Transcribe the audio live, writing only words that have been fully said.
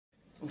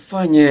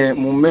Mfanye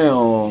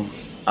mumeo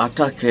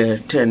atake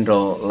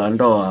tendo la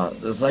ndoa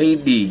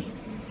zaidi,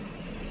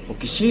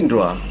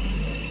 ukishindwa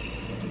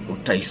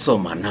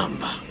utaisoma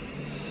namba.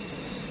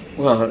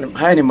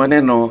 Haya ni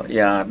maneno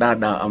ya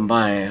dada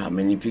ambaye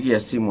amenipigia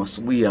simu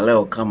asubuhi ya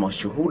leo kama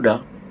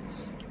shuhuda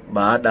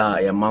baada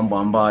ya mambo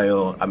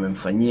ambayo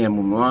amemfanyia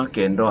mume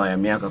wake, ndoa ya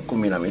miaka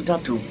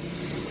 13,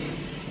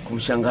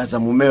 kumshangaza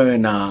mumewe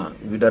na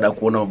vidada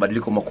kuona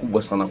mabadiliko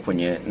makubwa sana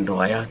kwenye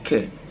ndoa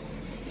yake.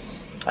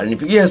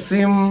 Alinipigia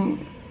simu,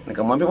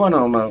 nikamwambia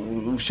bwana, una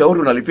ushauri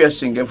unalipia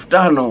shilingi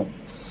 5,000.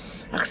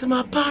 Akasema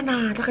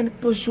hapana, nataka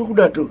nikupe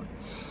shuhuda tu.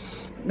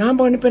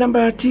 Naomba unipe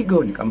namba ya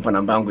Tigo. Nikampa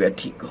namba yangu ya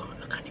Tigo.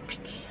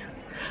 Akanipigia.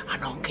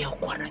 Anaongea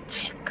huko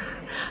anacheka.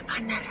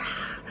 Ana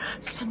raha.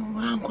 Sasa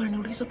mume wangu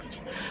ananiuliza,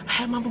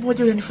 haya mambo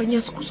moja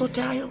yanifanyia siku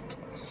zote hayo.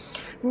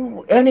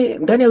 Yaani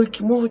ndani ya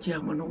wiki moja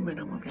mwanaume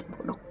anamwambia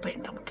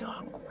nakupenda mke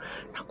wangu.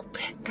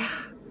 Nakupenda.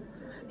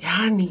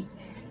 Yaani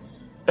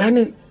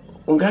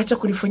ungeacha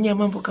kunifanyia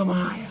mambo kama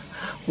haya,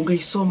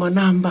 ungeisoma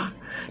namba,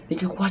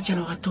 nikikuacha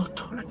na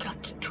watoto na kila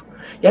kitu.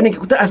 Yaani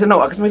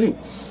nikikutana akasema hivi,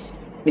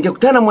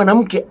 nikikutana na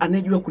mwanamke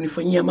anejua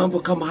kunifanyia mambo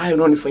kama hayo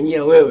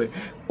unaonifanyia wewe,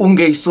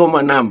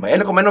 ungeisoma namba.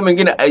 Yaani kwa maneno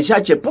mengine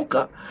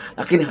alishachepuka,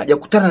 lakini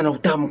hajakutana na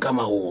utamu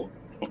kama huo.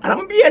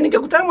 Anamwambia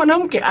nikikutana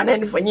mwanamke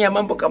anayenifanyia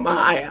mambo kama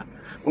haya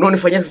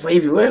unaonifanyia sasa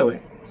hivi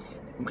wewe,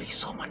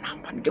 ungeisoma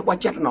namba,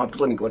 nikikuacha na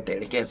watoto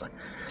nikiwatelekeza.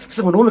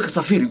 Sasa mwanaume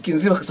kasafiri, wiki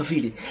nzima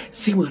kasafiri,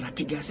 simu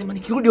anapiga, anasema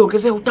nikirudi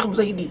ongezea utamu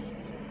zaidi.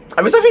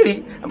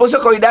 Amesafiri, ambapo sio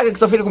kawaida yake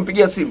kusafiri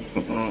kumpigia simu.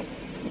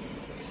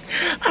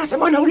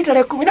 Anasema anarudi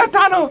tarehe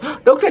 15,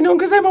 daktari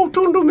niongezee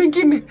mautundu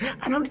mengine.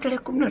 Anarudi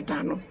tarehe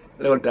 15.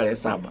 Leo ni tarehe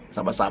 7.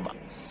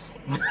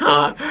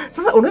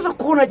 Sasa unaweza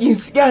kuona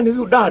jinsi gani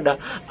huyu dada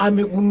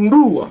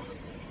amegundua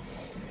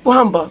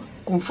kwamba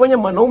kumfanya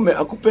mwanaume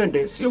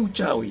akupende sio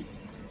uchawi.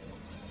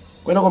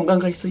 Kwenda kwa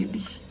mganga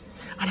isaidii.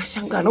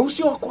 Anashangaa, na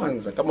usio wa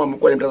kwanza. Kama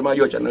mlikuwa ni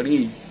mtazamaji wa channel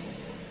hii,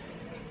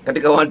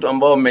 katika watu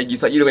ambao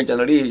wamejisajili kwenye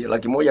channel hii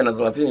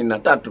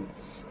 133,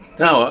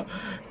 sawa,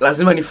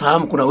 lazima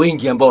nifahamu kuna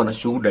wengi ambao wana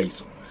shuhuda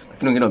hizo,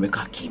 lakini wengine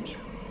wamekaa kimya.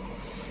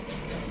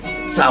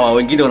 Sawa,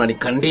 wengine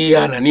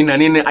wananikandia na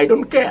nini, I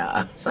don't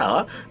care.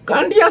 Sawa,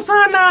 kandia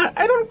sana,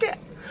 I don't care.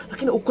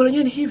 Lakini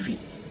ukweli ni hivi.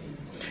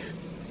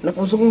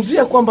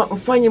 Napozungumzia kwamba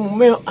mfanye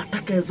mumeo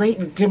atake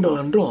zaidi tendo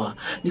la ndoa,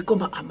 ni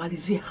kwamba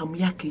amalizie hamu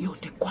yake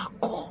yote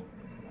kwako.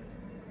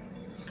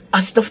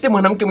 Asitafute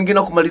mwanamke mwingine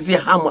wa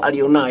kumalizia hamu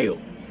alionayo.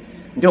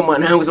 Ndio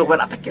maana yangu sio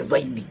kwamba atake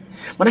zaidi.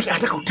 Maana yake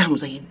ataka utamu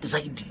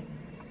zaidi.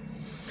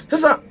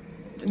 Sasa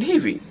ni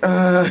hivi,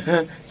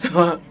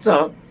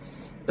 sawa.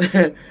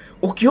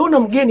 Ukiona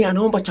mgeni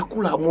anaomba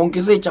chakula,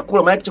 muongezee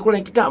chakula, maana chakula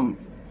ni kitamu.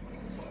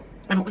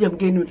 Anakuja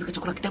mgeni unapika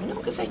chakula kitamu,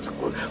 muongezee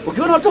chakula.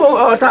 Ukiona watu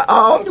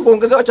hawaombi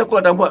kuongezewa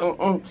chakula,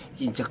 tambua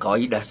hii ni cha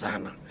kawaida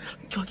sana.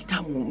 Ikiwa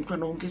kitamu mtu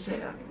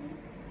anaongezea.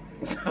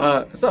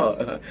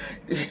 Sawa.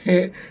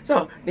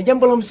 Ni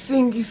jambo la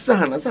msingi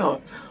sana, sawa.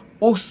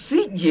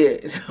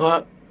 Usije,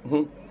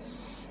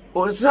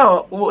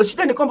 sawa,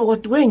 shida ni kwamba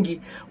watu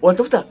wengi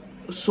wanatafuta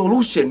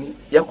solution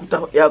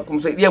ya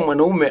kumsaidia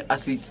mwanaume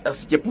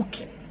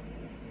asichepuke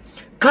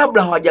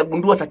kabla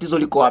hawajagundua tatizo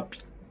liko wapi.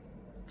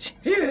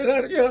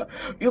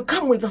 You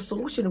come with a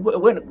solution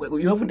when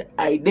you haven't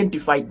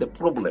identified the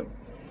problem.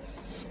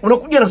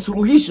 Unakuja na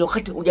suluhisho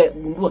wakati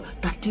hujagundua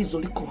tatizo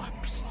liko wapi.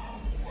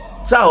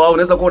 Sawa,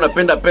 unaweza kuwa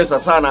unapenda pesa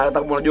sana, hata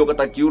kama unajua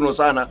kata kiuno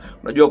sana,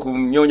 unajua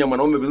kumnyonya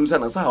mwanaume vizuri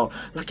sana, sawa,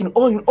 lakini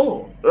all in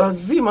all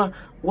lazima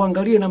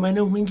uangalie na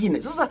maeneo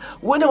mengine. Sasa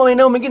uende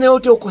maeneo mengine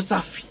yote uko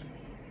safi.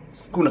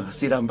 Kuna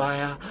hasira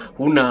mbaya,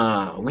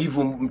 una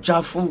wivu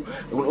mchafu,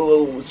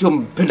 sio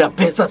mpenda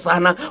pesa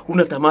sana,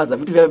 una tamaa za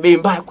vitu vya bei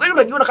mbaya, kweli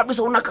unajiona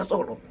kabisa una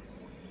kasoro.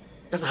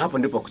 Sasa hapo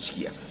ndipo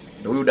kuchikia sasa.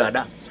 Ndio huyu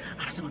dada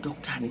anasema,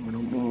 daktari,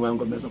 mwanaume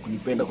wangu ameanza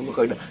kunipenda kwa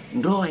kawaida,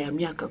 ndoa ya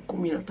miaka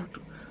 13.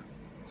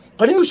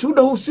 Kwa nini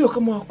ushuhuda huu sio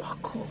kama wa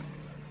kwako?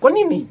 Kwa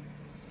nini?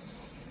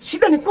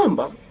 Shida ni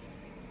kwamba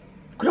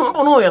kuna mambo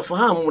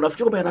unayoyafahamu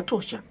unafikiri kwamba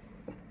yanatosha.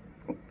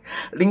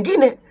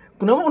 Lingine,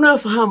 kuna mambo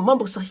unayofahamu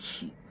mambo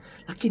sahihi,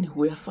 lakini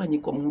huyafanyi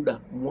kwa muda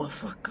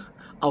mwafaka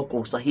au kwa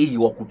usahihi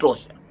wa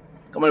kutosha.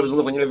 Kama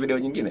nilivyozungumza kwenye ile video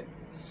nyingine.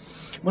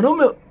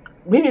 Mwanaume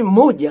mimi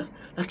mmoja,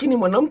 lakini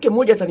mwanamke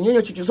mmoja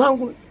ataninyonya chuchu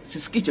zangu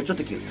sisikii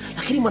chochote kile.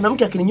 Lakini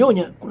mwanamke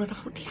akininyonya kuna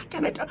tofauti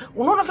yake,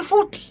 unaona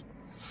tofauti.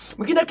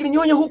 Mwingine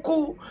akininyonya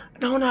huku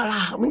naona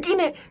raha,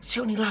 mwingine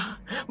sio ni raha.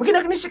 Mwingine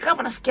akinishika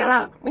hapa nasikia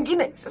raha,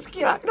 mwingine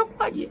sisikia raha.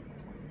 Inakuwaje?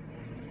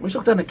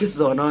 Umeshakutana na kesi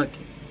za wanawake.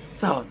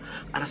 Sawa,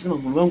 anasema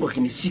mume wangu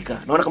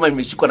akinishika naona kama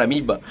nimeshikwa na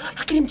miba,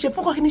 lakini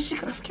mchepuko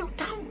akinishika nasikia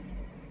utamu.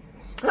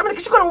 Kama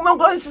nikishikwa na mume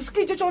wangu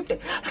sisikii chochote,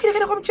 lakini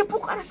kile kwa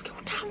mchepuko anasikia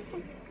utamu.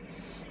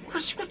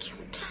 Unashika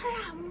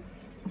kiutaalamu.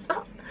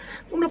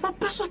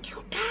 Unapapaswa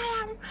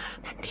kiutaalamu,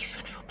 na ndivyo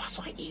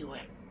inavyopaswa iwe.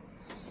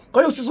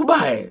 Kwa hiyo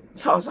usisubae.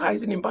 Sawa sawa,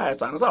 hizi ni mbaya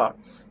sana. Sawa.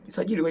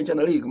 Jisajili kwenye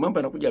channel hii, mambo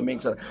yanakuja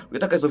mengi sana.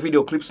 Ukitaka hizo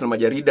video clips na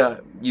majarida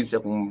jinsi ya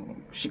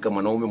kumshika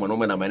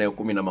mwanaume na maeneo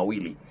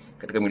 12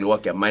 katika mwili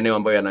wake, maeneo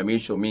ambayo yana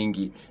miisho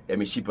mingi ya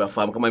mishipa ya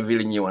fahamu, kama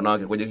vile nyinyi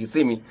wanawake kwenye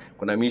kisimi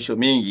kuna miisho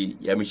mingi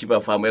ya mishipa ya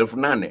fahamu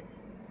 8,000.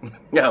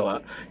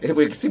 Yawa,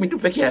 kwenye kisimi tu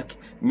peke yake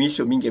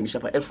miisho mingi ya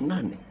mishipa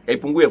 8,000.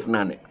 Haipungue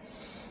 8,000.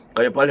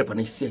 Kwa hiyo pale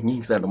pana hisia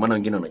nyingi sana, ndio maana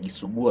wengine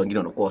wanajisugua, wengine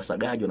wanakuwa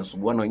wasagaji,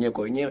 wanasuguana wenyewe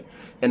kwa wenyewe.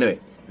 Anyway,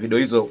 video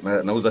hizo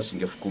nauza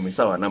shilingi 10,000.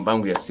 Sawa, namba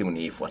yangu ya simu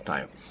ni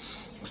ifuatayo: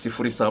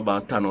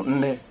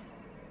 0754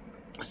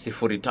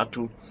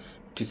 03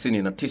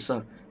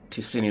 99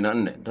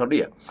 94.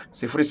 Tarudia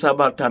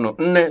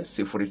 0754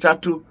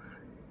 03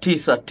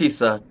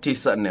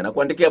 9994. Na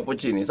kuandikia hapo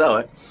chini,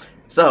 sawa?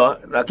 Sawa,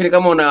 lakini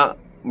kama una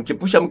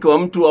mchepusha mke wa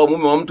mtu au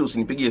mume wa mtu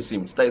usinipigie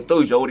simu.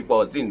 Sitoi ushauri kwa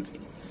wazinzi.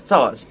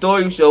 Sawa,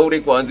 sitoi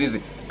ushauri kwa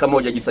wazinzi. Kama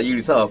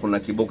hujajisajili, sawa, kuna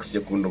kibox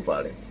chekundu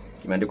pale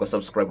kimeandikwa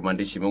subscribe,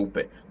 maandishi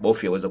meupe,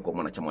 bofya uweze kuwa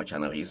mwanachama wa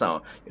channel hii,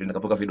 sawa, ili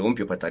nitakapoka video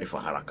mpya upate taarifa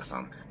haraka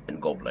sana. And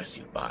God bless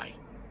you. Bye.